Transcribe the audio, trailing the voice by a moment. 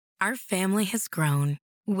Our family has grown.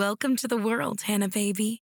 Welcome to the world, Hannah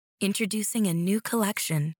baby. Introducing a new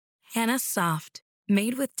collection, Hannah Soft,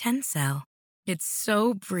 made with Tencel. It's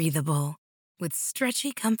so breathable, with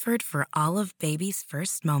stretchy comfort for all of baby's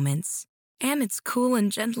first moments. And it's cool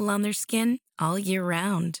and gentle on their skin all year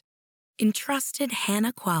round. Entrusted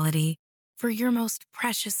Hannah quality for your most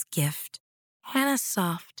precious gift. Hannah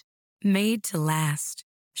Soft, made to last.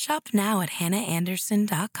 Shop now at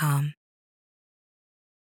hannahanderson.com.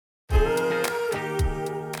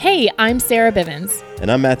 Hey, I'm Sarah Bivens.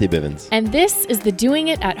 And I'm Matthew Bivens. And this is the Doing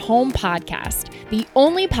It at Home podcast, the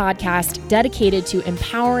only podcast dedicated to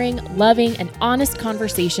empowering, loving, and honest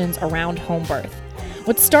conversations around home birth.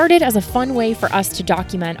 What started as a fun way for us to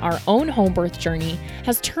document our own home birth journey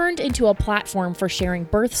has turned into a platform for sharing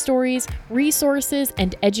birth stories, resources,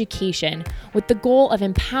 and education with the goal of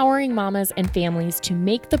empowering mamas and families to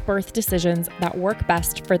make the birth decisions that work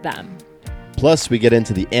best for them. Plus, we get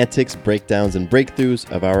into the antics, breakdowns, and breakthroughs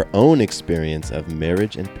of our own experience of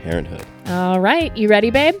marriage and parenthood. All right, you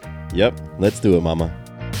ready, babe? Yep, let's do it, mama.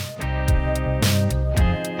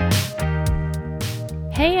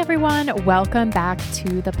 Hey everyone, welcome back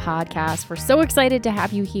to the podcast. We're so excited to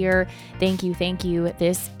have you here. Thank you.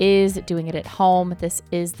 This is Doing It at Home. This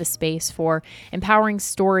is the space for empowering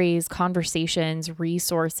stories, conversations,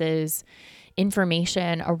 resources,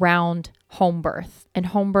 information around home birth and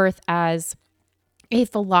home birth as a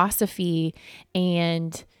philosophy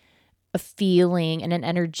and a feeling and an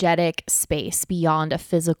energetic space beyond a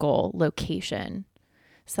physical location.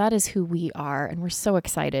 So that is who we are. And we're so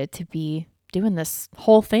excited to be doing this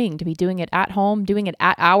whole thing, to be doing it at home, doing it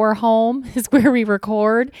at our home is where we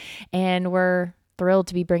record. And we're thrilled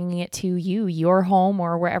to be bringing it to you, your home,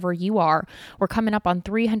 or wherever you are. We're coming up on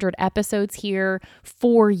 300 episodes here,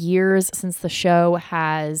 4 years since the show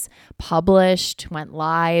has published, went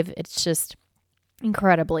live. It's just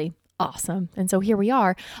incredibly awesome. And so here we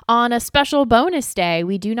are on a special bonus day.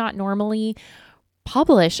 We do not normally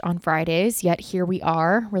publish on Fridays, yet here we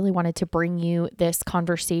are. Really wanted to bring you this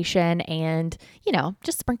conversation and,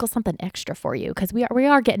 just sprinkle something extra for you because we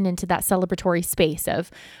are getting into that celebratory space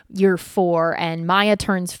of year 4, and Maya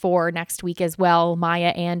turns 4 next week as well.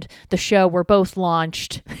 Maya and the show were both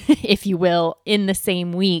launched, if you will, in the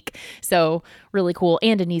same week. So really cool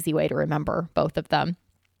and an easy way to remember both of them.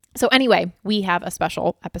 So anyway, we have a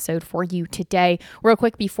special episode for you today. Real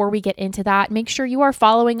quick, before we get into that, make sure you are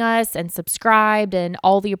following us and subscribed and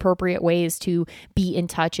all the appropriate ways to be in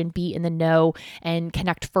touch and be in the know and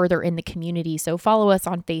connect further in the community. So follow us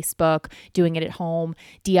on Facebook, Doing It at Home.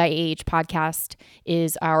 DIH Podcast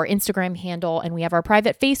is our Instagram handle, and we have our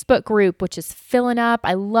private Facebook group, which is filling up.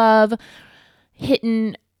 I love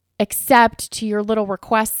hitting accept to your little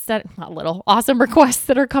requests awesome requests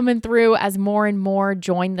that are coming through as more and more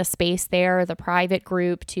join the space there, the private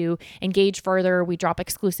group, to engage further. We drop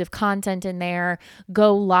exclusive content in there,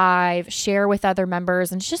 go live, share with other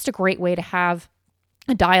members. And it's just a great way to have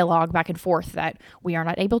a dialogue back and forth that we are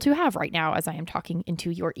not able to have right now as I am talking into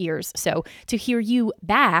your ears. So to hear you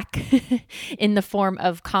back in the form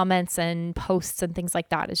of comments and posts and things like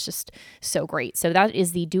that is just so great. So that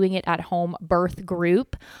is the Doing It at Home birth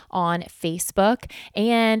group on Facebook.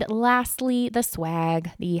 And lastly, the swag,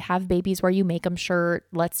 the Have Babies Where You Make Them shirt,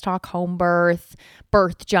 Let's Talk Home Birth,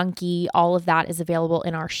 Birth Junkie, all of that is available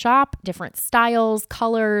in our shop. Different styles,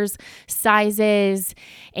 colors, sizes,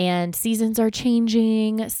 and seasons are changing.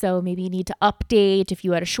 So maybe you need to update. If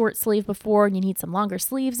you had a short sleeve before and you need some longer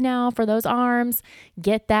sleeves now for those arms,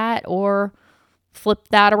 get that or flip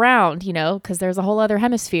that around, because there's a whole other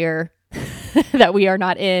hemisphere that we are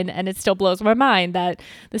not in. And it still blows my mind that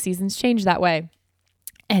the seasons change that way.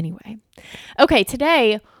 Anyway, okay,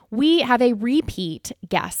 today we have a repeat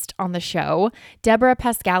guest on the show, Deborah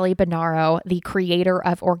Pascali-Bonaro, the creator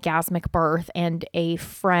of Orgasmic Birth and a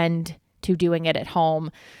friend to Doing It at Home.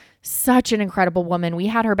 Such an incredible woman. We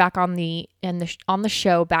had her back on the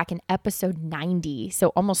show back in episode 90, so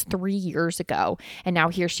almost 3 years ago. And now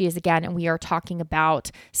here she is again, and we are talking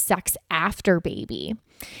about sex after baby.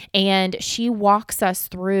 And she walks us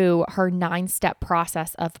through her 9-step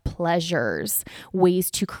process of pleasures,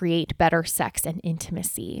 ways to create better sex and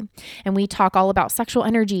intimacy. And we talk all about sexual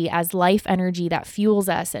energy as life energy that fuels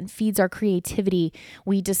us and feeds our creativity.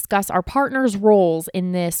 We discuss our partner's roles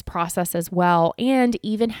in this process as well, and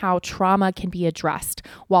even how trauma can be addressed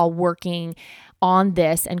while working on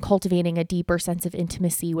this and cultivating a deeper sense of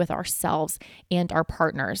intimacy with ourselves and our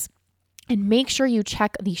partners. And make sure you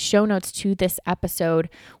check the show notes to this episode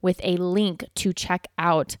with a link to check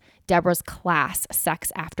out Deborah's class,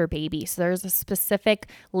 Sex After Baby. So there's a specific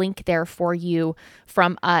link there for you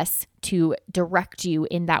from us to direct you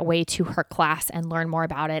in that way to her class and learn more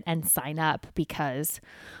about it and sign up, because,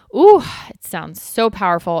 it sounds so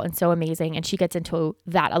powerful and so amazing. And she gets into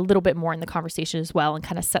that a little bit more in the conversation as well and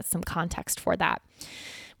kind of sets some context for that.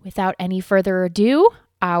 Without any further ado,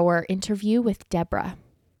 our interview with Deborah.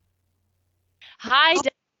 Hi,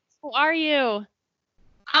 Deborah. How are you?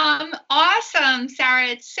 Awesome, Sarah.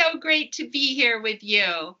 It's so great to be here with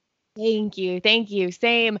you. Thank you. Thank you.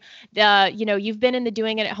 Same. You've been in the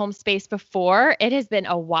Doing It at Home space before. It has been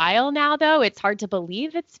a while now, though. It's hard to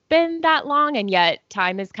believe it's been that long, and yet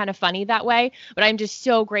time is kind of funny that way. But I'm just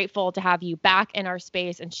so grateful to have you back in our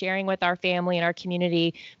space and sharing with our family and our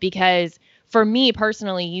community, because for me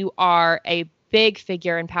personally, you are a big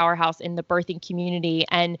figure and powerhouse in the birthing community,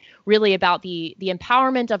 and really about the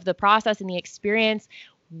empowerment of the process and the experience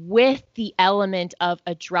with the element of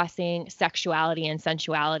addressing sexuality and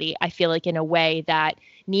sensuality. I feel like in a way that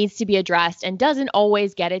needs to be addressed and doesn't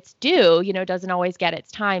always get its due, doesn't always get its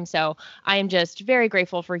time. So I am just very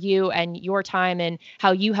grateful for you and your time and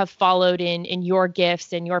how you have followed in your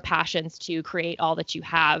gifts and your passions to create all that you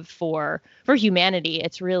have for humanity.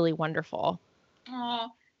 It's really wonderful. Oh,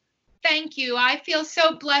 thank you. I feel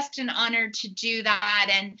so blessed and honored to do that,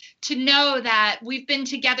 and to know that we've been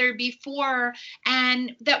together before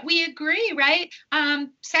and that we agree, right?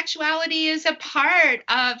 Sexuality is a part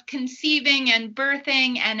of conceiving and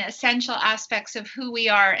birthing and essential aspects of who we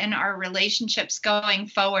are in our relationships going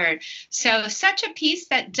forward. So such a piece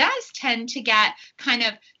that does tend to get kind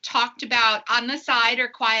of talked about on the side or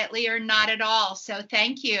quietly or not at all. So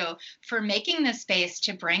thank you for making the space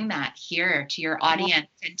to bring that here to your audience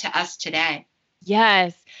and to us today.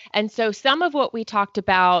 Yes. And so some of what we talked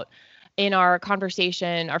about in our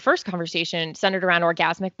first conversation, centered around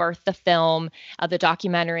Orgasmic Birth, the film, the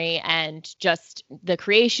documentary, and just the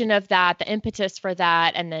creation of that, the impetus for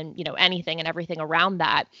that, and then, anything and everything around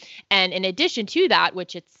that. And in addition to that,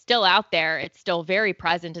 which it's still out there, it's still very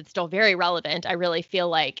present, it's still very relevant. I really feel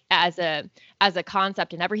like as a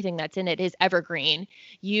concept and everything that's in it is evergreen.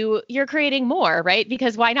 You're creating more, right?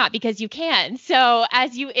 Because why not? Because you can. So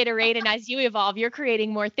as you iterate and as you evolve, you're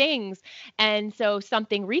creating more things. And so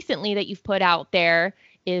something recently that you've put out there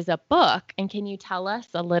is a book. And can you tell us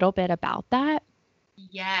a little bit about that?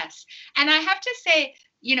 Yes. And I have to say,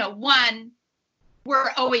 one,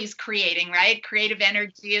 we're always creating, right? Creative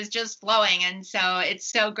energy is just flowing. And so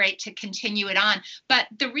it's so great to continue it on. But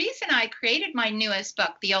the reason I created my newest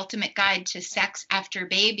book, The Ultimate Guide to Sex After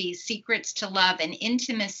Baby, Secrets to Love and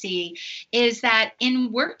Intimacy, is that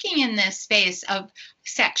in working in this space of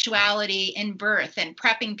sexuality in birth and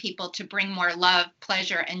prepping people to bring more love,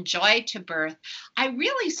 pleasure, and joy to birth, I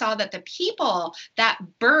really saw that the people that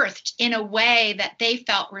birthed in a way that they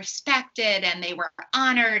felt respected and they were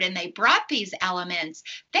honored and they brought these elements,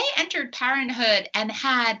 they entered parenthood and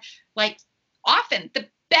had, like, often the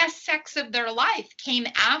best sex of their life came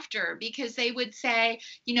after, because they would say,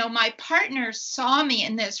 my partner saw me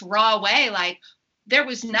in this raw way, like, there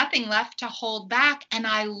was nothing left to hold back. And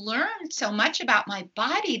I learned so much about my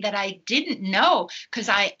body that I didn't know, because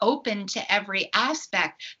I opened to every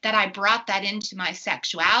aspect, that I brought that into my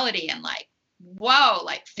sexuality. And like, whoa,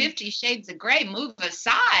 like 50 Shades of Grey, move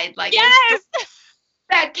aside. Like, yes,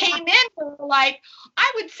 that came in, like,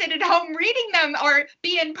 I would sit at home reading them or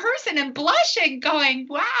be in person and blushing, going,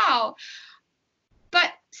 wow.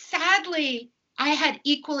 But sadly, I had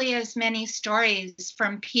equally as many stories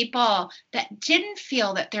from people that didn't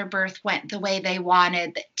feel that their birth went the way they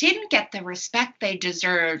wanted, that didn't get the respect they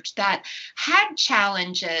deserved, that had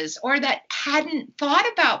challenges, or that hadn't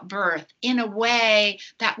thought about birth in a way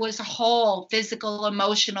that was whole, physical,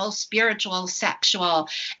 emotional, spiritual, sexual.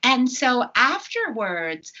 And so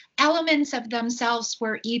afterwards, elements of themselves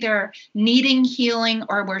were either needing healing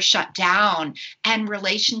or were shut down, and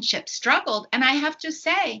relationships struggled. And I have to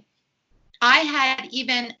say, I had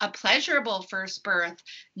even a pleasurable first birth,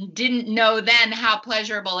 didn't know then how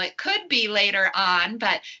pleasurable it could be later on,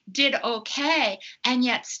 but did okay, and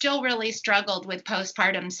yet still really struggled with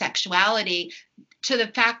postpartum sexuality, to the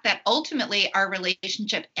fact that ultimately our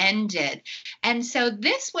relationship ended. And so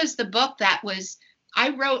this was the book that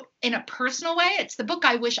I wrote in a personal way. It's the book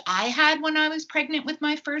I wish I had when I was pregnant with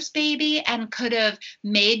my first baby and could have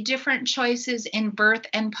made different choices in birth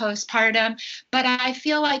and postpartum. But I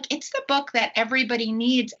feel like it's the book that everybody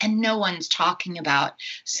needs and no one's talking about.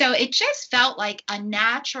 So it just felt like a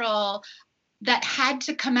natural that had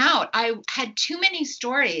to come out. I had too many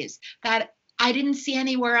stories that I didn't see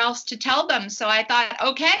anywhere else to tell them. So I thought,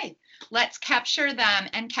 okay, let's capture them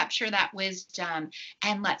and capture that wisdom,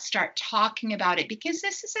 and let's start talking about it, because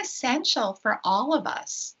this is essential for all of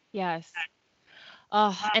us. Yes.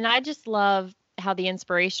 Oh, and I just love how the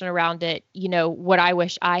inspiration around it, what I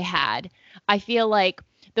wish I had. I feel like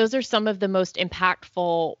those are some of the most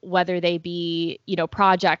impactful, whether they be,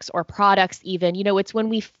 projects or products even. It's when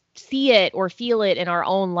we see it or feel it in our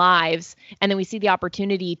own lives, and then we see the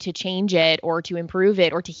opportunity to change it or to improve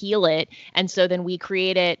it or to heal it. And so then we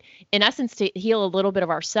create it, in essence, to heal a little bit of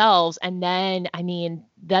ourselves. And then,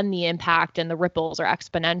 then the impact and the ripples are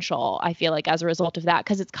exponential, I feel like, as a result of that,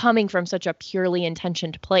 because it's coming from such a purely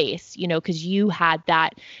intentioned place, because you had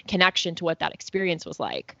that connection to what that experience was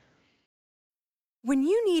like. When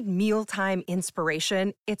you need mealtime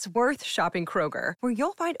inspiration, it's worth shopping Kroger, where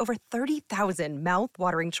you'll find over 30,000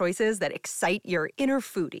 mouth-watering choices that excite your inner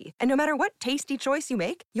foodie. And no matter what tasty choice you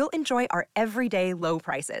make, you'll enjoy our everyday low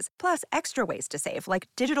prices, plus extra ways to save, like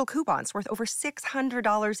digital coupons worth over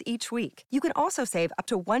 $600 each week. You can also save up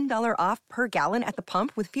to $1 off per gallon at the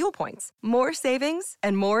pump with fuel points. More savings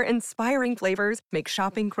and more inspiring flavors make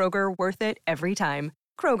shopping Kroger worth it every time.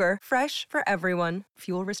 Kroger, fresh for everyone.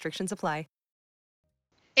 Fuel restrictions apply.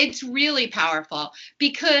 It's really powerful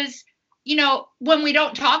because, when we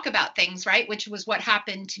don't talk about things, right, which was what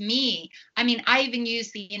happened to me. I even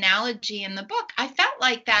used the analogy in the book. I felt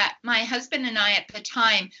like that my husband and I at the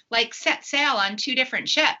time, set sail on two different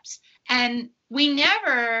ships. And we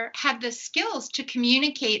never had the skills to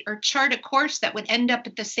communicate or chart a course that would end up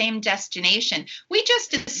at the same destination. We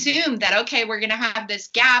just assumed that, okay, we're going to have this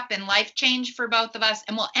gap and life change for both of us,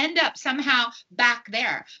 and we'll end up somehow back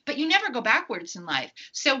there. But you never go backwards in life.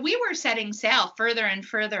 So we were setting sail further and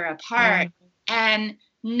further apart. And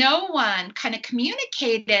no one kind of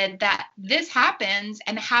communicated that this happens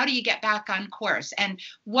and how do you get back on course, and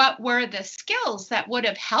what were the skills that would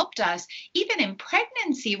have helped us even in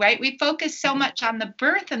pregnancy, right? We focus so much on the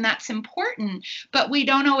birth, and that's important, but we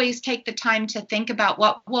don't always take the time to think about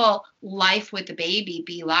what will life with the baby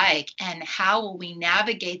be like, and how will we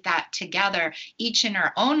navigate that together, each in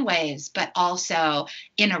our own ways, but also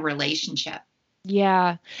in a relationship.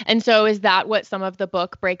 Yeah. And so is that what some of the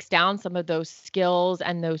book breaks down, some of those skills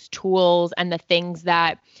and those tools and the things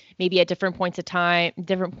that maybe at different points in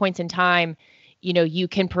time, you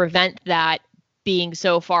can prevent that being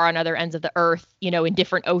so far on other ends of the earth, in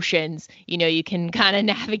different oceans, you can kind of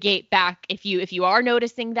navigate back if you are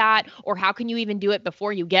noticing that, or how can you even do it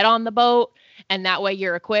before you get on the boat? And that way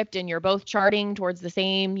you're equipped and you're both charting towards the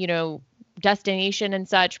same, destination and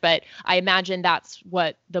such. But I imagine that's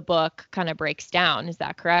what the book kind of breaks down. Is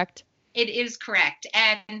that correct? It is correct.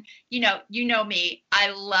 And, you know me, I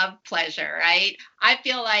love pleasure, right? I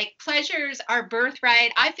feel like pleasure's our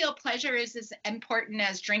birthright. I feel pleasure is as important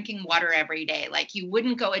as drinking water every day. Like, you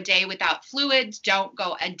wouldn't go a day without fluids. Don't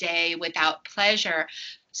go a day without pleasure.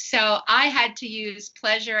 So I had to use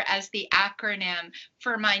pleasure as the acronym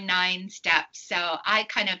for my 9 steps. So I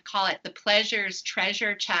kind of call it the pleasure's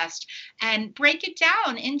treasure chest, and break it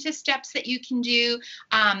down into steps that you can do,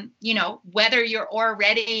 whether you're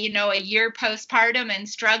already, a year postpartum and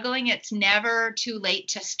struggling. It's never too late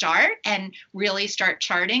to start and really start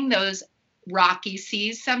charting those rocky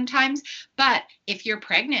seas sometimes. But if you're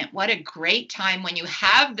pregnant, what a great time when you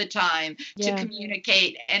have the time to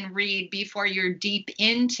communicate and read before you're deep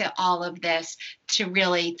into all of this, to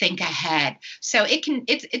really think ahead. So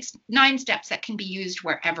it's 9 steps that can be used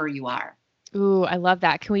wherever you are. Ooh, I love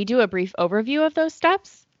that. Can we do a brief overview of those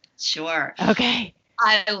steps? Sure. Okay.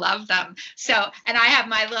 I love them. So, and I have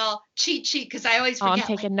my little cheat sheet because I always forget. I'm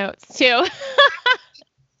taking notes too.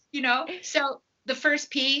 So the first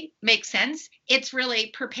P makes sense. It's really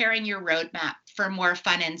preparing your roadmap for more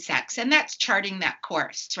fun and sex. And that's charting that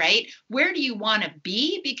course, right? Where do you want to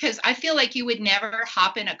be? Because I feel like you would never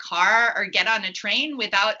hop in a car or get on a train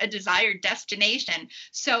without a desired destination.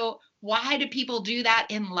 So why do people do that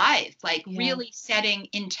in life? Really setting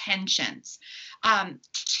intentions.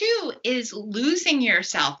 2 is losing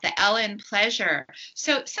yourself, the L in pleasure.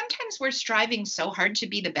 So sometimes we're striving so hard to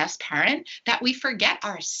be the best parent that we forget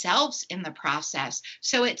ourselves in the process.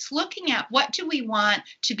 So it's looking at, what do we want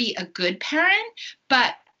to be a good parent,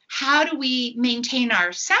 but how do we maintain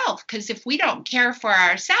ourselves? Because if we don't care for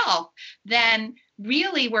ourselves, then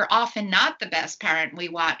really we're often not the best parent we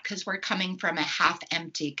want, because we're coming from a half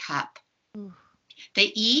empty cup. Ooh.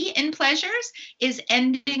 The E in pleasures is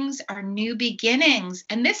endings are new beginnings.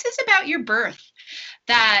 And this is about your birth,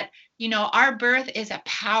 that, our birth is a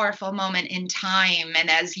powerful moment in time. And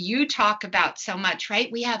as you talk about so much,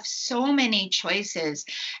 right, we have so many choices.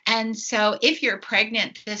 And so if you're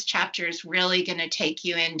pregnant, this chapter is really going to take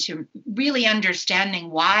you into really understanding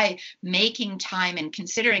why making time and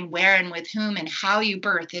considering where and with whom and how you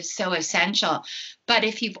birth is so essential. But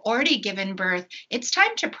if you've already given birth, it's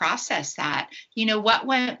time to process that. What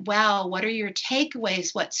went well? What are your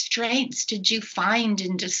takeaways? What strengths did you find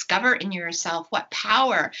and discover in yourself? What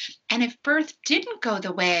power? And if birth didn't go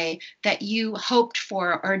the way that you hoped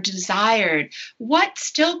for or desired, what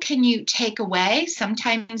still can you take away?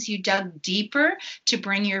 Sometimes you dug deeper to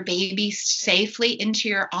bring your baby safely into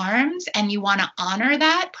your arms, and you want to honor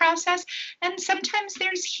that process. And sometimes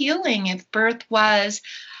there's healing if birth was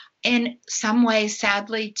in some ways,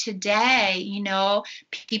 sadly, today,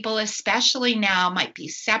 people, especially now, might be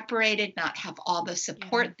separated, not have all the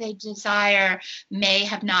support they desire, may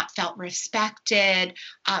have not felt respected.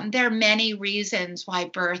 There are many reasons why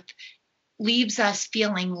birth leaves us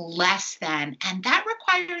feeling less than, and that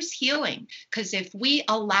requires healing, because if we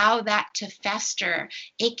allow that to fester,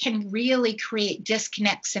 it can really create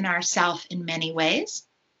disconnects in ourselves in many ways.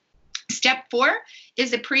 Step 4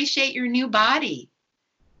 is appreciate your new body.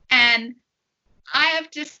 And I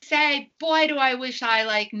have to say, boy, do I wish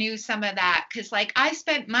I knew some of that, because I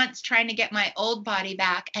spent months trying to get my old body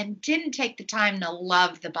back and didn't take the time to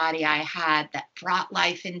love the body I had that brought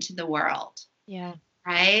life into the world. Yeah.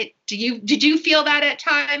 Right? Did you feel that at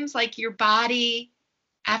times, like your body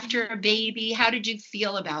after a baby? How did you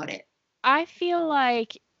feel about it? I feel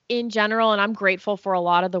like in general, and I'm grateful for a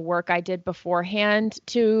lot of the work I did beforehand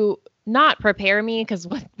to not prepare me, because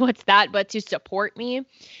what's that, but to support me.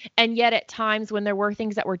 And yet at times when there were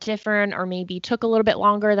things that were different or maybe took a little bit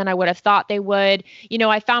longer than I would have thought they would,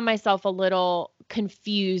 I found myself a little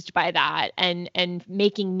confused by that and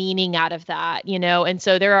making meaning out of that, and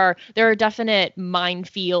so there are definite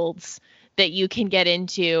minefields that you can get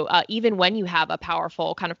into, even when you have a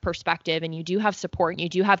powerful kind of perspective and you do have support and you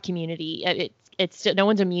do have community. It's no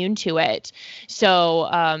one's immune to it. So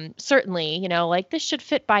certainly, this should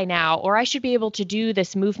fit by now, or I should be able to do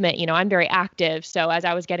this movement. I'm very active. So as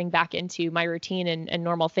I was getting back into my routine and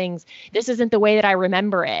normal things, this isn't the way that I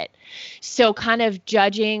remember it. So kind of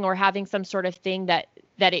judging or having some sort of thing that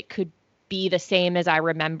it could be the same as I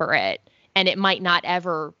remember it, and it might not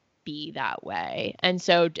ever be that way. And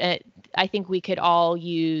so I think we could all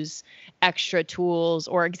use extra tools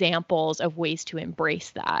or examples of ways to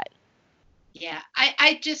embrace that. Yeah,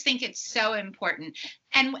 I just think it's so important.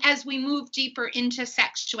 And as we move deeper into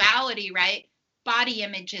sexuality, right, body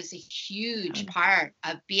image is a huge part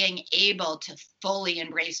of being able to fully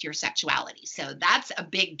embrace your sexuality. So that's a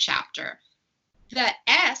big chapter. The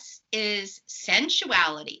S is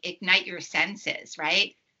sensuality, ignite your senses,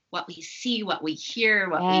 right? What we see, what we hear,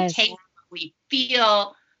 what we taste, what we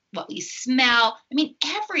feel, what we smell. I mean,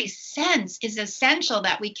 every sense is essential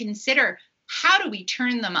that we consider. How do we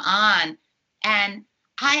turn them on? And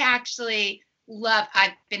I actually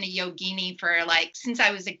I've been a yogini for since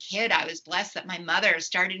I was a kid. I was blessed that my mother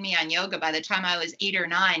started me on yoga by the time I was 8 or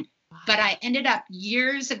 9. But I ended up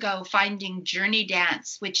years ago finding journey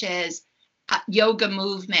dance, which is a yoga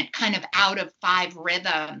movement kind of out of 5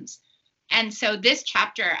 rhythms. And so this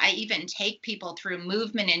chapter, I even take people through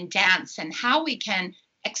movement and dance and how we can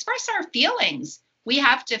express our feelings. We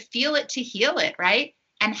have to feel it to heal it, right?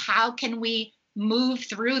 And how can we move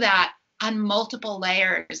through that on multiple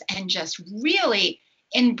layers and just really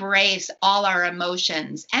embrace all our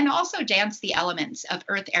emotions and also dance the elements of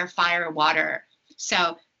earth, air, fire, water.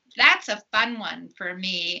 So that's a fun one for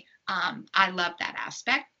me. I love that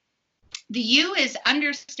aspect. The U is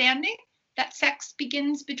understanding that sex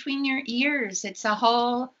begins between your ears. It's a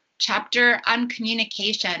whole chapter on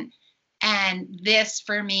communication. And this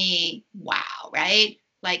for me, wow, right?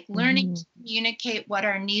 Learning to communicate what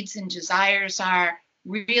our needs and desires are,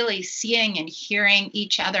 really seeing and hearing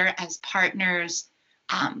each other as partners.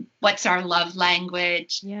 What's our love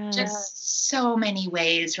language? Yes. Just so many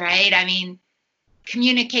ways, right? I mean,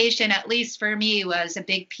 communication, at least for me, was a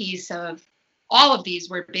big piece of, all of these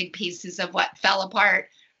were big pieces of what fell apart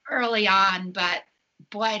early on. But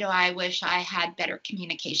boy, do I wish I had better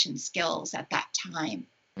communication skills at that time.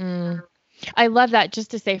 I love that. Just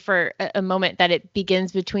to say for a moment that it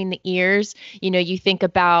begins between the ears, you think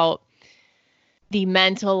about the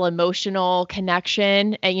mental, emotional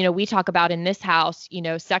connection. And, we talk about in this house,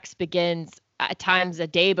 sex begins at times a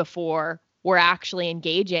day before we're actually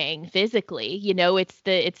engaging physically. It's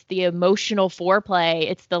the emotional foreplay.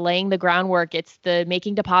 It's the laying the groundwork. It's the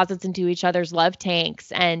making deposits into each other's love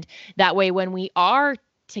tanks. And that way, when we are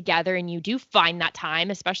together and you do find that time,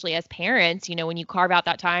 especially as parents, when you carve out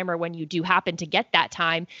that time or when you do happen to get that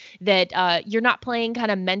time, that you're not playing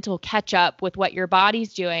kind of mental catch up with what your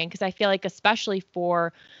body's doing. Because I feel like, especially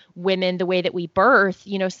for women, the way that we birth,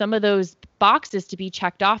 some of those boxes to be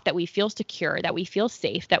checked off, that we feel secure, that we feel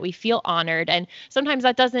safe, that we feel honored. And sometimes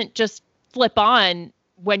that doesn't just flip on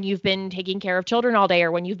when you've been taking care of children all day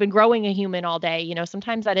or when you've been growing a human all day.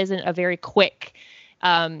 Sometimes that isn't a very quick,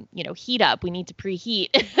 heat up. We need to preheat.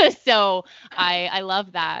 So I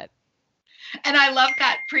love that. And I love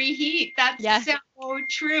that preheat. That's so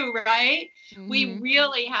true, right? Mm-hmm. We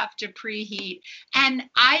really have to preheat. And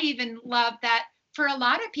I even love that for a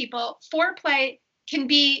lot of people, foreplay can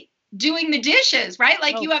be doing the dishes, right?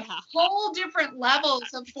 Like you have whole different levels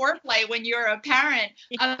of foreplay when you're a parent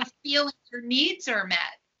of feeling your needs are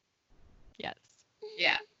met. Yes.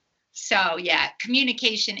 Yeah. So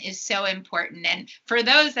communication is so important. And for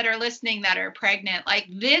those that are listening that are pregnant, like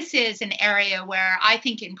this is an area where I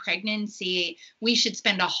think in pregnancy, we should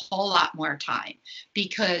spend a whole lot more time,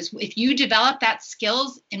 because if you develop that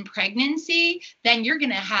skills in pregnancy, then you're going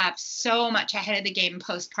to have so much ahead of the game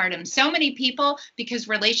postpartum. So many people, because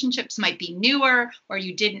relationships might be newer or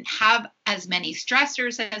you didn't have as many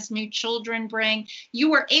stressors as new children bring, you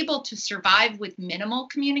were able to survive with minimal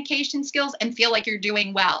communication skills and feel like you're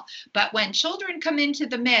doing well. But when children come into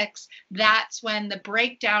the mix, that's when the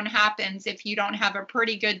breakdown happens if you don't have a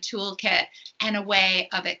pretty good toolkit and a way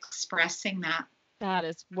of expressing that. That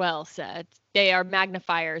is well said. They are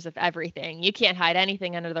magnifiers of everything. You can't hide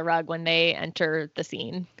anything under the rug when they enter the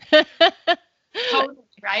scene. Totally,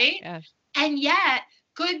 right? Yeah. And yet,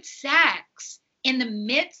 good sex in the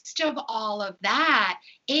midst of all of that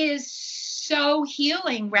is so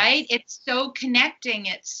healing, right? It's so connecting.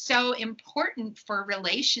 It's so important for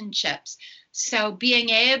relationships. So being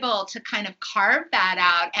able to kind of carve that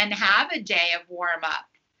out and have a day of warm up,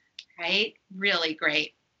 right? Really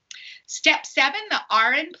great. Step 7, the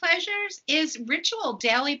R in pleasures, is ritual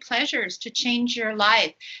daily pleasures to change your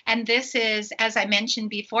life. And this is, as I mentioned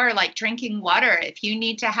before, like drinking water. If you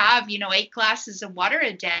need to have, 8 glasses of water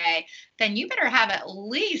a day, then you better have at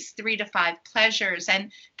least 3 to 5 pleasures.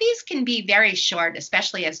 And these can be very short,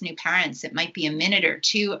 especially as new parents. It might be a minute or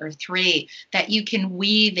 2 or 3 that you can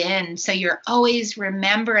weave in. So you're always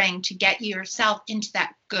remembering to get yourself into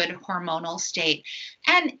that good hormonal state.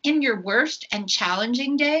 And in your worst and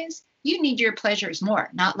challenging days, you need your pleasures more,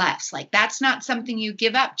 not less. Like that's not something you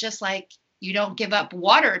give up, just like you don't give up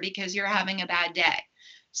water because you're having a bad day.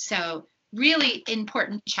 So really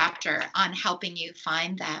important chapter on helping you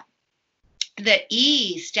find that. The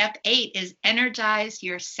E, step 8, is energize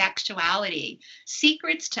your sexuality.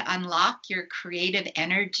 Secrets to unlock your creative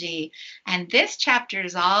energy. And this chapter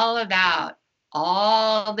is all about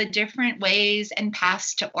all the different ways and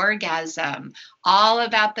paths to orgasm, all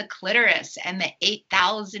about the clitoris and the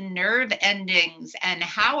 8,000 nerve endings and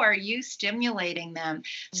how are you stimulating them.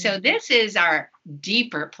 Mm-hmm. So this is our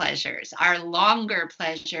deeper pleasures, our longer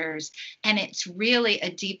pleasures, and it's really a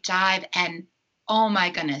deep dive. And oh my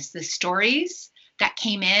goodness, the stories that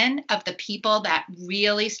came in of the people that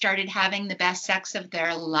really started having the best sex of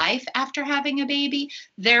their life after having a baby,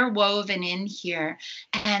 they're woven in here.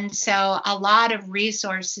 And so a lot of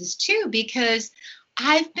resources too, because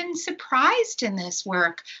I've been surprised in this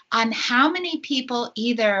work on how many people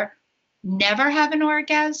either never have an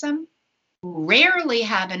orgasm, rarely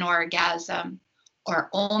have an orgasm,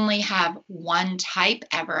 or only have one type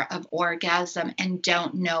ever of orgasm and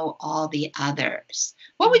don't know all the others.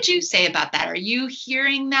 What would you say about that? Are you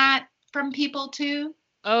hearing that from people too?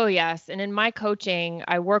 Oh, yes. And in my coaching,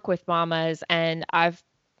 I work with mamas, and I've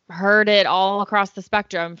heard it all across the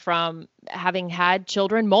spectrum, from having had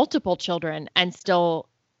children, multiple children, and still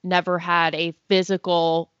never had a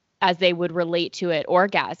physical, as they would relate to it,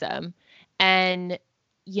 orgasm. And,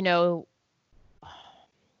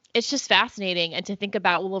 it's just fascinating. And to think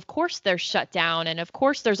about, well, of course they're shut down. And of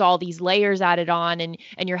course there's all these layers added on, and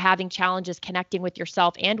you're having challenges connecting with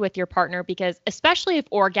yourself and with your partner, because especially if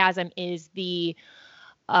orgasm is the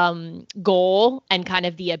goal and kind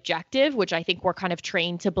of the objective, which I think we're kind of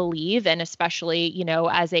trained to believe. And especially,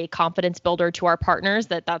 as a confidence builder to our partners,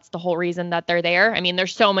 that's the whole reason that they're there. I mean,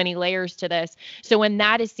 there's so many layers to this. So when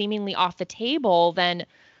that is seemingly off the table, then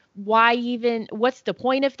what's the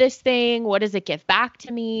point of this thing? What does it give back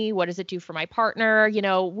to me? What does it do for my partner?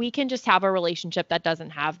 We can just have a relationship that doesn't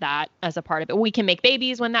have that as a part of it. We can make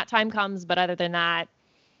babies when that time comes, but other than that,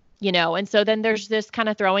 And so then there's this kind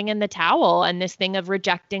of throwing in the towel and this thing of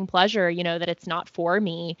rejecting pleasure, that it's not for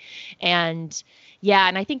me. And yeah,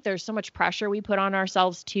 and I think there's so much pressure we put on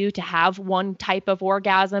ourselves too to have one type of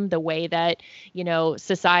orgasm, the way that,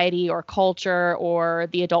 society or culture or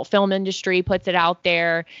the adult film industry puts it out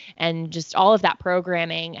there. And just all of that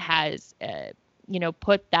programming has,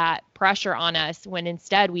 put that pressure on us, when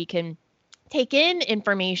instead we can take in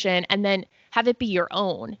information and then have it be your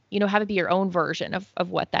own, have it be your own version of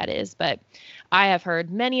what that is. But I have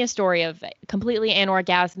heard many a story of completely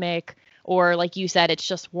anorgasmic, or like you said, it's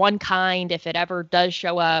just one kind if it ever does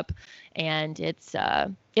show up. And it's,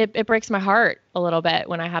 it breaks my heart a little bit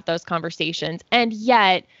when I have those conversations. And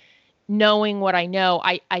yet, knowing what I know,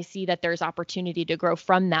 I see that there's opportunity to grow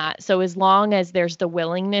from that. So as long as there's the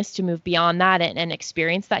willingness to move beyond that and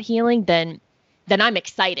experience that healing, then I'm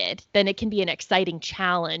excited. Then it can be an exciting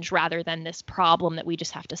challenge rather than this problem that we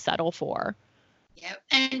just have to settle for. Yeah,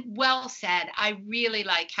 and well said. I really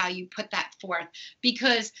like how you put that forth,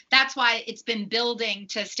 because that's why it's been building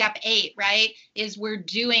to step 8, right? Is we're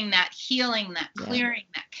doing that healing, that clearing,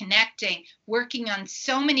 that connecting, working on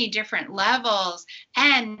so many different levels.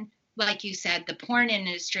 And like you said, the porn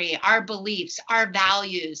industry, our beliefs, our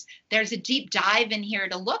values, there's a deep dive in here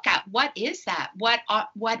to look at what is that?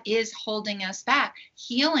 What is holding us back?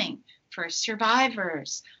 Healing for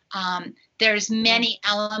survivors. There's many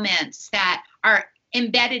elements that are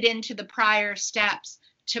embedded into the prior steps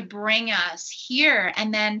to bring us here,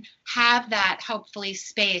 and then have that hopefully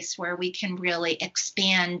space where we can really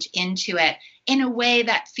expand into it in a way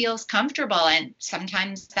that feels comfortable. And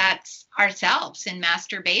sometimes that's ourselves in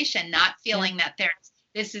masturbation, not feeling that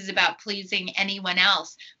this is about pleasing anyone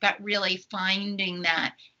else, but really finding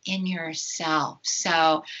that in yourself.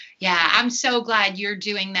 So yeah, I'm so glad you're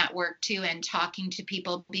doing that work too and talking to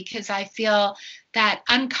people, because I feel that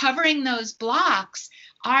uncovering those blocks,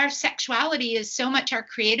 our sexuality is so much our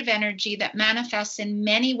creative energy that manifests in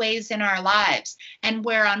many ways in our lives. And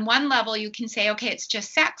where on one level you can say, okay, it's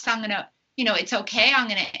just sex, I'm going to, it's okay, I'm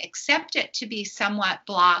going to accept it to be somewhat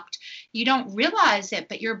blocked. You don't realize it,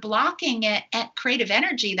 but you're blocking it at creative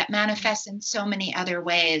energy that manifests in so many other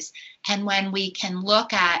ways. And when we can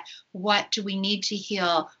look at what do we need to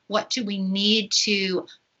heal, what do we need to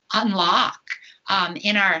unlock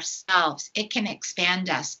in ourselves, it can expand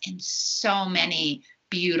us in so many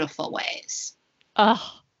beautiful ways.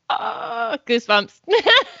 Goosebumps.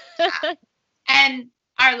 And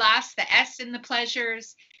our last, the S in the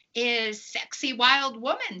pleasures, is sexy wild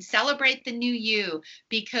woman. Celebrate the new you,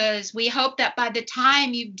 because we hope that by the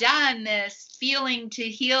time you've done this feeling to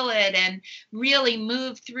heal it and really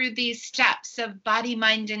move through these steps of body,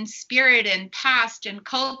 mind, and spirit, and past and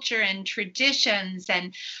culture and traditions,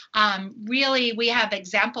 and really we have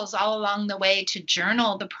examples all along the way to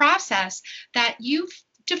journal the process, that you've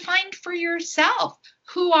defined for yourself.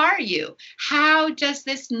 Who are you? How does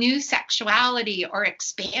this new sexuality or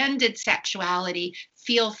expanded sexuality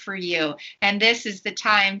feel for you? And this is the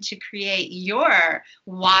time to create your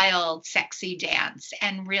wild, sexy dance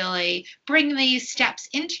and really bring these steps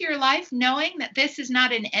into your life, knowing that this is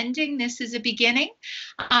not an ending, this is a beginning.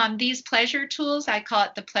 These pleasure tools, I call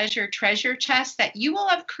it the pleasure treasure chest, that you will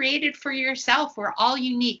have created for yourself. We're all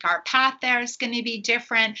unique. Our path there is going to be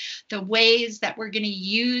different. The ways that we're going to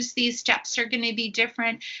use these steps are going to be different.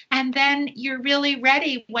 And then you're really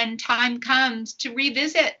ready when time comes to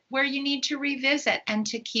revisit where you need to revisit, and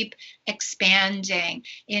to keep expanding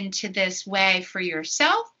into this way for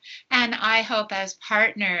yourself. And I hope as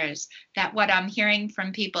partners that what I'm hearing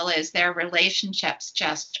from people is their relationships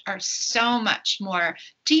just are so much more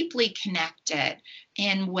deeply connected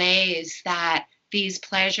in ways that these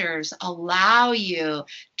pleasures allow you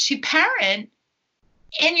to parent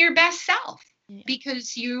in your best self,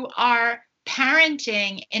 because you are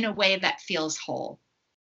parenting in a way that feels whole.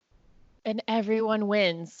 And everyone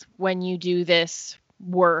wins when you do this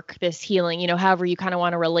work, this healing, however you kind of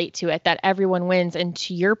want to relate to it, that everyone wins. And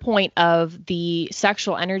to your point of the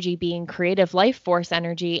sexual energy being creative life force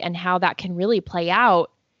energy and how that can really play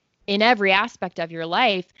out in every aspect of your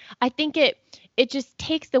life, I think it just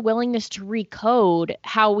takes the willingness to recode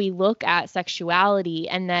how we look at sexuality,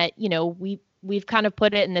 and that, we've kind of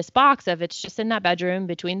put it in this box of it's just in that bedroom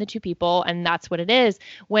between the two people, and that's what it is.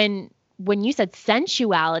 When you said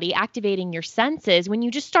sensuality, activating your senses, when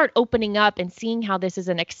you just start opening up and seeing how this is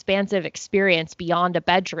an expansive experience beyond a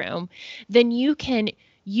bedroom, then you can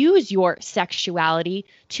use your sexuality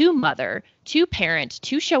to mother, to parent,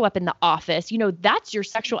 to show up in the office. That's your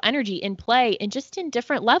sexual energy in play, and just in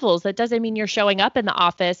different levels. That doesn't mean you're showing up in the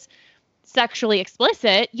office sexually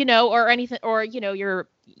explicit, or anything, or,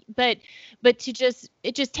 but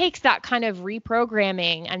it just takes that kind of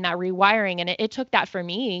reprogramming and that rewiring. And it took that for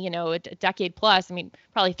me, a decade plus, I mean,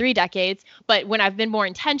 probably 3 decades, but when I've been more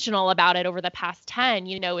intentional about it over the past 10,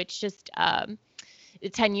 it's just,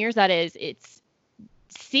 10 years, that is, it's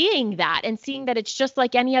seeing that it's just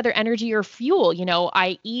like any other energy or fuel.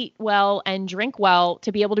 I eat well and drink well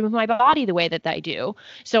to be able to move my body the way that I do.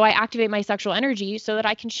 So I activate my sexual energy so that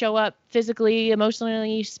I can show up physically,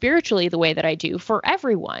 emotionally, spiritually the way that I do for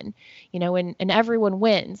everyone, and everyone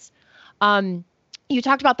wins. You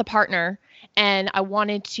talked about the partner, and I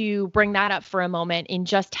wanted to bring that up for a moment in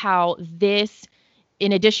just how this,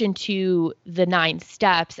 in addition to the 9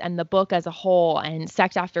 steps and the book as a whole and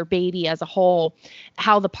Sex After Baby as a whole,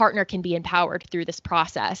 how the partner can be empowered through this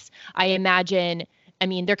process. I imagine,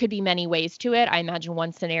 there could be many ways to it. I imagine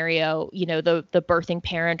one scenario, the birthing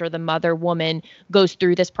parent or the mother woman goes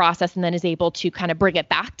through this process and then is able to kind of bring it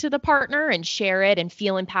back to the partner and share it and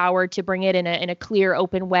feel empowered to bring it in a clear,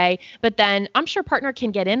 open way. But then I'm sure partner can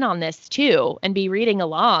get in on this too and be reading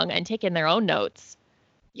along and taking their own notes.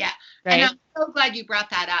 Yeah. Right. And I'm so glad you brought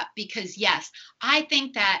that up, because yes, I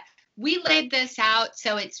think that we laid this out.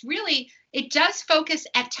 So it does focus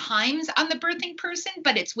at times on the birthing person,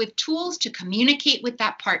 but it's with tools to communicate with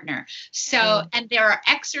that partner. So, and there are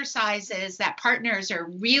exercises that partners are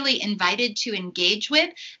really invited to engage with.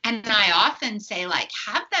 And I often say,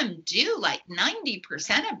 have them do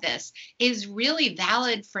 90% of this is really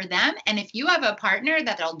valid for them. And if you have a partner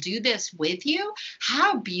that'll do this with you,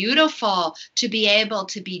 how beautiful to be able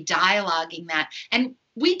to be dialoguing that. And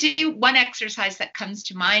we do one exercise that comes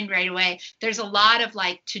to mind right away. There's a lot of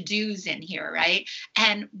to-dos in here, right?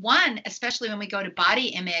 And one, especially when we go to body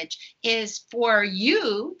image, is for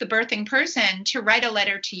you, the birthing person, to write a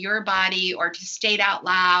letter to your body or to state out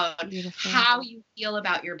loud how you feel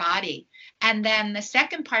about your body. And then the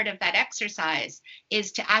second part of that exercise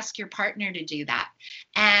is to ask your partner to do that.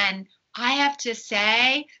 And I have to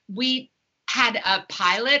say, we had a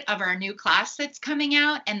pilot of our new class that's coming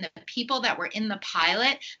out, and the people that were in the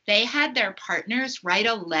pilot, they had their partners write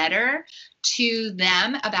a letter to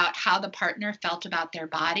them about how the partner felt about their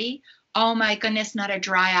body. Oh my goodness, not a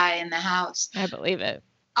dry eye in the house. I believe it.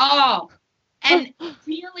 Oh, and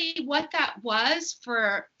really what that was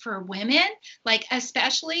for women,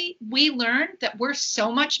 especially, we learned that we're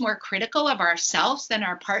so much more critical of ourselves than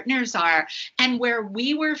our partners are. And where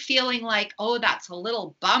we were feeling oh, that's a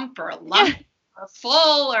little bump or a lump or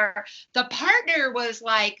full, or the partner was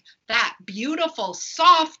that beautiful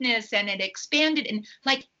softness and it expanded, and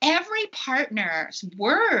every partner's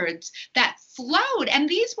words that flowed. And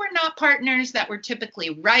these were not partners that were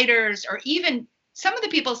typically writers, or even some of the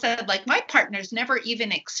people said, my partner's never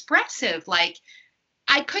even expressive.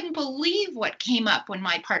 I couldn't believe what came up when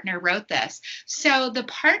my partner wrote this. So the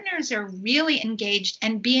partners are really engaged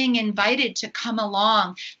and being invited to come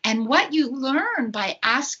along. And what you learn by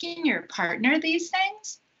asking your partner these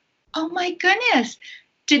things, oh my goodness,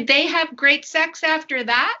 did they have great sex after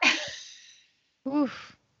that?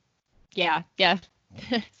 Oof. Yeah.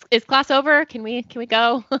 Is class over? Can we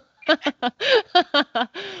go?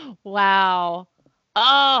 Wow. Oh,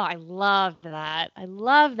 I love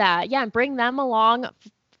that. Yeah. And bring them along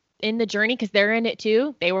in the journey, because they're in it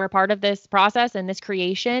too. They were a part of this process and this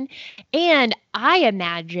creation. And I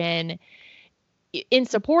imagine in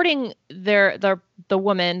supporting the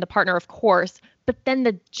woman, the partner, of course, but then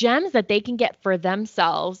the gems that they can get for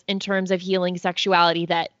themselves in terms of healing sexuality,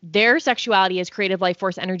 that their sexuality is creative life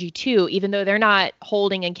force energy too, even though they're not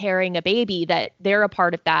holding and carrying a baby, that they're a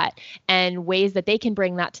part of that, and ways that they can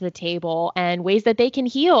bring that to the table, and ways that they can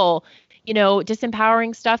heal,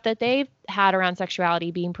 disempowering stuff that they've had around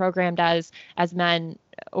sexuality, being programmed as men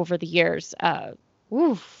over the years.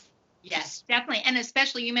 Oof. Yes, definitely. And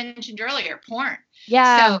especially, you mentioned earlier, porn.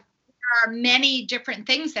 Yeah. So there are many different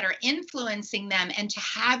things that are influencing them, and to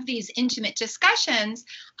have these intimate discussions,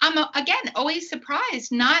 I'm again always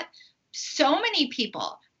surprised. Not so many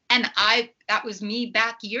people, and that was me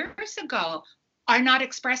back years ago, are not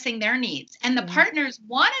expressing their needs. And the partners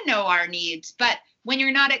want to know our needs, but when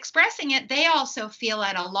you're not expressing it, they also feel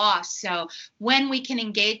at a loss. So when we can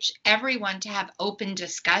engage everyone to have open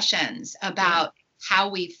discussions about how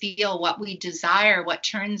we feel, what we desire, what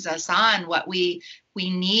turns us on, what we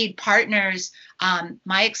need, partners,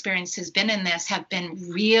 my experience has been in this, have been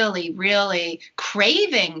really, really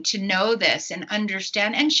craving to know this and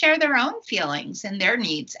understand and share their own feelings and their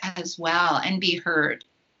needs as well, and be heard.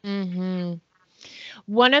 Mm-hmm.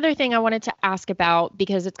 One other thing I wanted to ask about,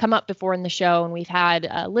 because it's come up before in the show, and we've had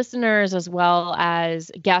listeners as well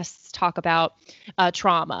as guests talk about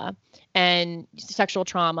trauma and sexual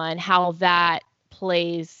trauma and how that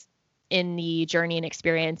plays in the journey and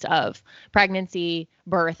experience of pregnancy,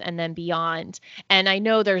 birth, and then beyond. And I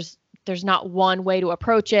know there's not one way to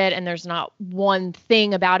approach it, and there's not one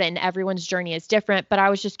thing about it, and everyone's journey is different. But I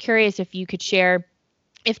was just curious if you could share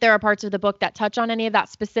if there are parts of the book that touch on any of that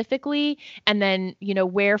specifically, and then,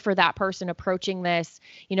 where for that person approaching this,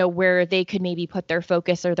 where they could maybe put their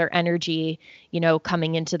focus or their energy,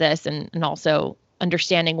 coming into this, and also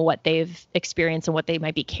understanding what they've experienced and what they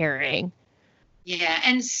might be carrying. Yeah,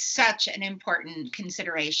 and such an important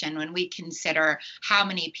consideration when we consider how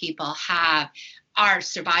many people are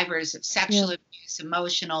survivors of sexual abuse,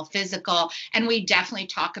 emotional, physical, and we definitely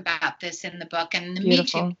talk about this in the book. And the Me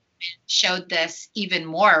Too showed this even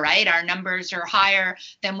more, right? Our numbers are higher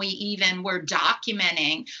than we even were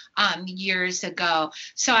documenting years ago.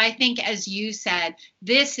 So I think, as you said,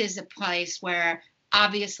 this is a place where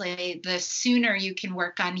obviously the sooner you can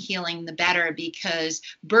work on healing, the better, because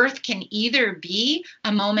birth can either be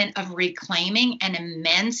a moment of reclaiming and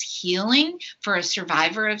immense healing for a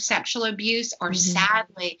survivor of sexual abuse, or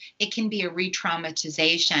sadly, it can be a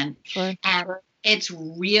re-traumatization. Sure. And it's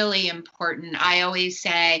really important. I always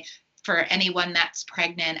say, for anyone that's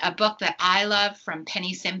pregnant, a book that I love from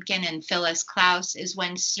Penny Simpkin and Phyllis Klaus is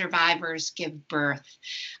When Survivors Give Birth.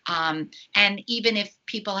 And even if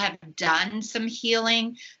people have done some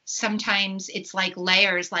healing, sometimes it's like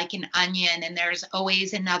layers, like an onion, and there's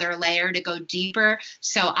always another layer to go deeper.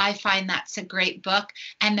 So I find that's a great book.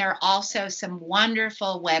 And there are also some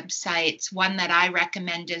wonderful websites. One that I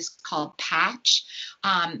recommend is called Patch.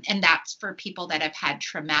 And that's for people that have had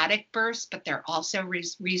traumatic births, but there are also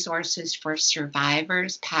resources for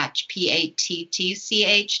survivors, Patch, PATTCH.org.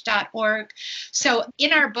 So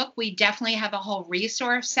in our book, we definitely have a whole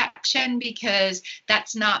resource section, because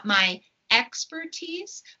that's not my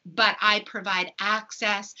expertise, but I provide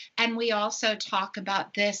access. And we also talk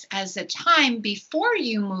about this as a time before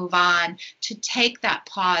you move on to take that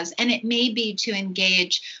pause. And it may be to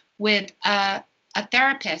engage with a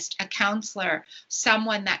therapist, a counselor,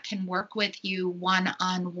 someone that can work with you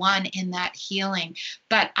one-on-one in that healing.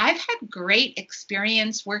 But I've had great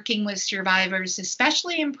experience working with survivors,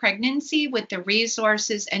 especially in pregnancy, with the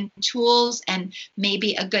resources and tools and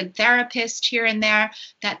maybe a good therapist here and there,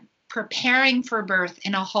 that preparing for birth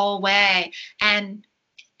in a whole way. And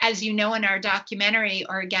as you know, in our documentary,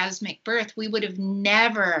 Orgasmic Birth, I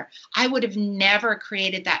would have never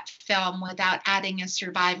created that film without adding a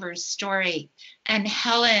survivor's story. And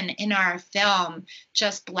Helen in our film,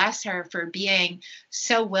 just bless her for being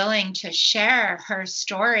so willing to share her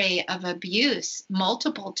story of abuse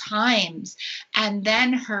multiple times. And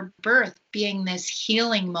then her birth being this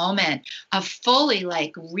healing moment of fully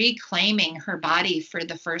reclaiming her body for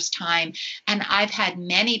the first time. And I've had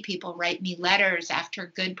many people write me letters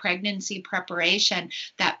after good pregnancy preparation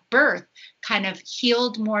that birth kind of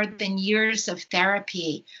healed more than years of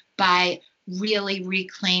therapy by really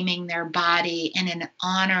reclaiming their body in an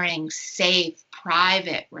honoring, safe,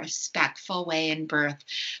 private, respectful way in birth.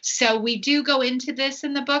 So we do go into this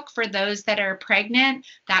in the book for those that are pregnant.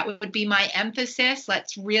 That would be my emphasis.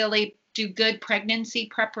 Let's really do good pregnancy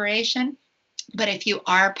preparation. But if you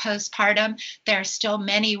are postpartum, there are still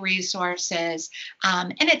many resources.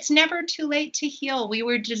 And it's never too late to heal. We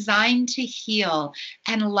were designed to heal,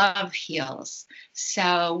 and love heals.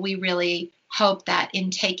 So we really hope that in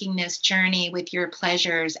taking this journey with your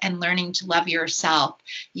pleasures and learning to love yourself,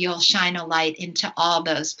 you'll shine a light into all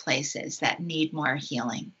those places that need more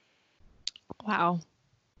healing. Wow.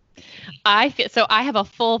 I have a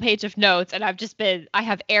full page of notes, and I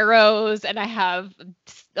have arrows, and I have,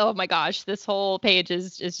 oh my gosh, this whole page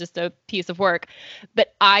is just a piece of work.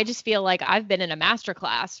 But I just feel like I've been in a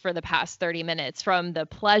masterclass for the past 30 minutes, from the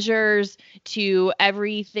pleasures to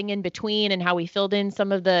everything in between, and how we filled in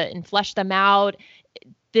some of and fleshed them out.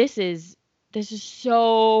 This is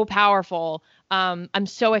so powerful. I'm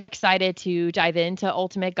so excited to dive into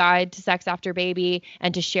Ultimate Guide to Sex After Baby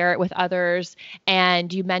and to share it with others.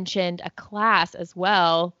 And you mentioned a class as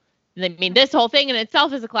well. I mean, this whole thing in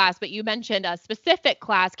itself is a class, but you mentioned a specific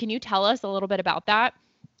class. Can you tell us a little bit about that?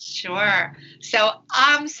 Sure. So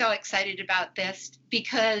I'm so excited about this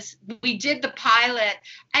because we did the pilot,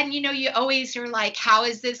 and you always are like, how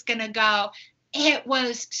is this going to go? It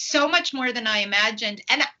was so much more than I imagined.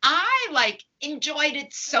 And I enjoyed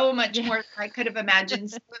it so much more than I could have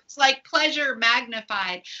imagined. So it's like pleasure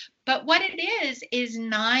magnified. But what it is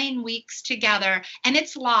 9 weeks together, and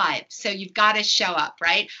it's live. So you've got to show up,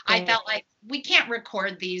 right? Yeah. I felt like we can't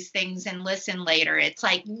record these things and listen later. It's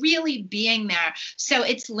like really being there. So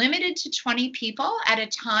it's limited to 20 people at a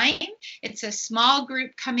time. It's a small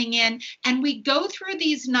group coming in, and we go through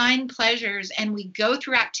these 9 pleasures, and we go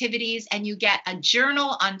through activities, and you get a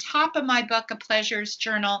journal on top of my book, a pleasures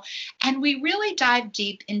journal. And we really dive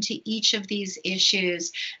deep into each of these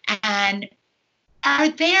issues and are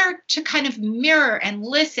there to kind of mirror and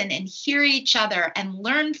listen and hear each other and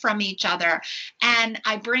learn from each other. And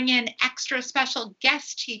I bring in extra special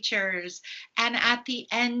guest teachers. And at the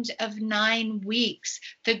end of 9 weeks,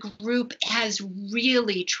 the group has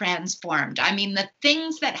really transformed. I mean, the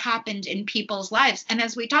things that happened in people's lives. And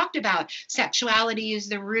as we talked about, sexuality is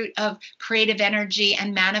the root of creative energy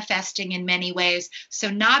and manifesting in many ways.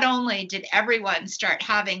 So not only did everyone start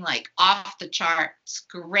having like off the charts,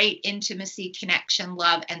 great intimacy, connection,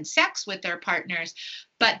 love, and sex with their partners,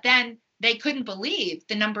 but then they couldn't believe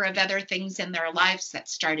the number of other things in their lives that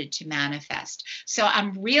started to manifest. So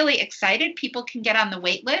I'm really excited. People can get on the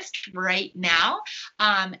wait list right now.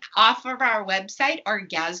 Off of our website,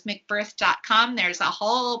 orgasmicbirth.com, there's a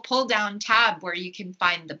whole pull down tab where you can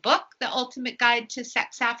find the book, The Ultimate Guide to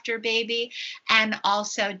Sex After Baby, and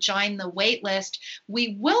also join the wait list.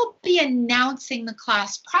 We will be announcing the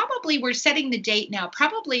class, probably, we're setting the date now,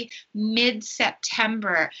 probably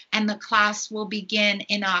mid-September, and the class will begin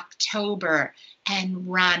in October and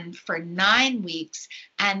run for 9 weeks.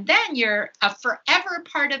 And then you're a forever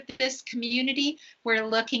part of this community. We're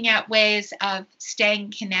looking at ways of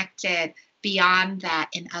staying connected beyond that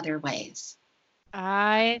in other ways.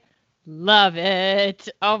 I love it.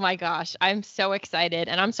 Oh my gosh. I'm so excited.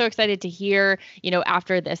 And I'm so excited to hear,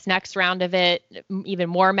 after this next round of it, even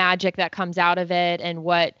more magic that comes out of it, and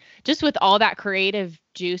what, just with all that creative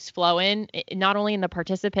juice flowing, not only in the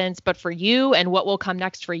participants, but for you, and what will come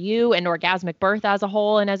next for you and Orgasmic Birth as a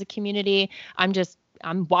whole and as a community.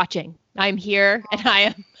 I'm watching. I'm here, and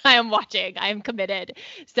I am watching. I am committed.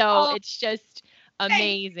 So it's just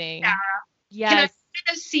amazing. Sarah. Yes. Can I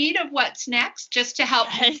put a seed of what's next just to help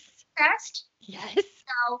you test? Yes.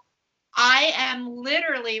 So I am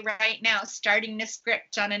literally right now starting the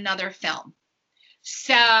script on another film.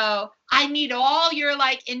 So I need all your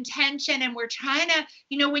intention, and we're trying to,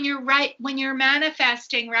 when you're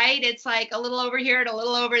manifesting, right? It's like a little over here and a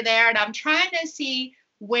little over there. And I'm trying to see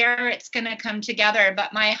where it's going to come together.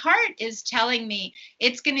 But my heart is telling me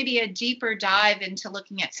it's going to be a deeper dive into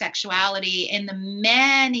looking at sexuality in the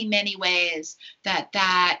many, many ways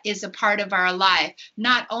that is a part of our life,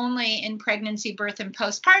 not only in pregnancy, birth, and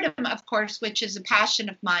postpartum, of course, which is a passion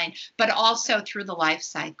of mine, but also through the life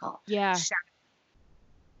cycle. Yeah.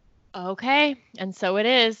 Okay. And so it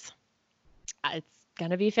is. It's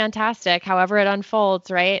going to be fantastic, however it unfolds,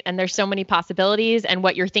 right? And there's so many possibilities, and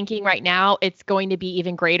what you're thinking right now, it's going to be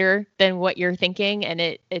even greater than what you're thinking. And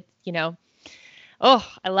it's oh,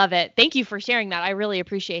 I love it. Thank you for sharing that. I really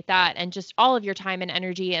appreciate that. And just all of your time and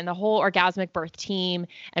energy, and the whole Orgasmic Birth team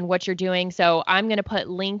and what you're doing. So I'm going to put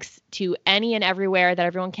links to any and everywhere that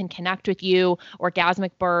everyone can connect with you,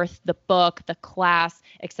 Orgasmic Birth, the book, the class,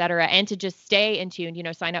 etc. And to just stay in tune,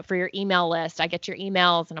 sign up for your email list. I get your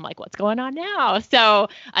emails and I'm like, what's going on now? So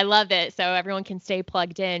I love it. So everyone can stay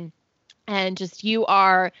plugged in. And just you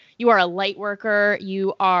are a light worker,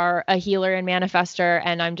 you are a healer and manifester,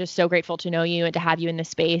 and I'm just so grateful to know you and to have you in this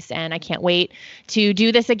space. And I can't wait to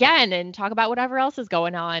do this again and talk about whatever else is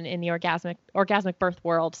going on in the orgasmic birth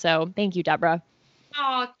world. So thank you, Deborah.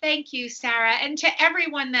 Oh, thank you, Sarah. And to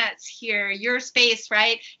everyone that's here, your space,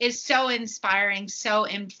 right, is so inspiring, so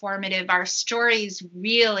informative. Our stories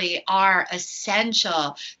really are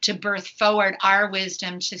essential to birth forward our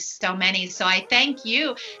wisdom to so many. So I thank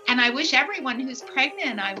you. And I wish everyone who's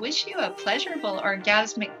pregnant, I wish you a pleasurable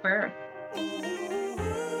orgasmic birth.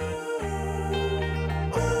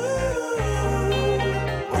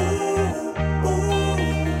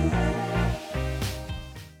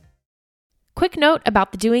 Quick note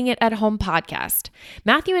about the Doing It at Home podcast.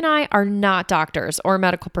 Matthew and I are not doctors or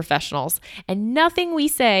medical professionals, and nothing we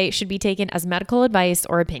say should be taken as medical advice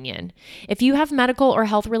or opinion. If you have medical or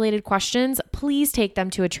health-related questions, please take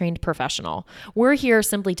them to a trained professional. We're here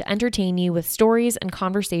simply to entertain you with stories and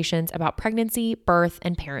conversations about pregnancy, birth,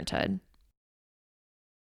 and parenthood.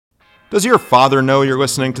 Does your father know you're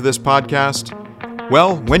listening to this podcast?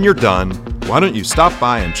 Well, when you're done, why don't you stop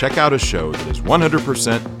by and check out a show that is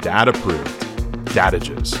 100% dad-approved,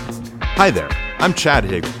 Dadages. Hi there, I'm Chad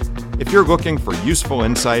Higgle. If you're looking for useful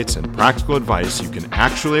insights and practical advice you can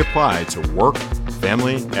actually apply to work,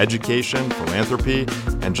 family, education, philanthropy,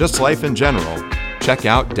 and just life in general, check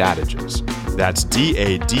out Dadages. That's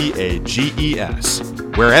DADAGES,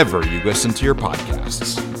 wherever you listen to your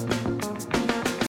podcasts.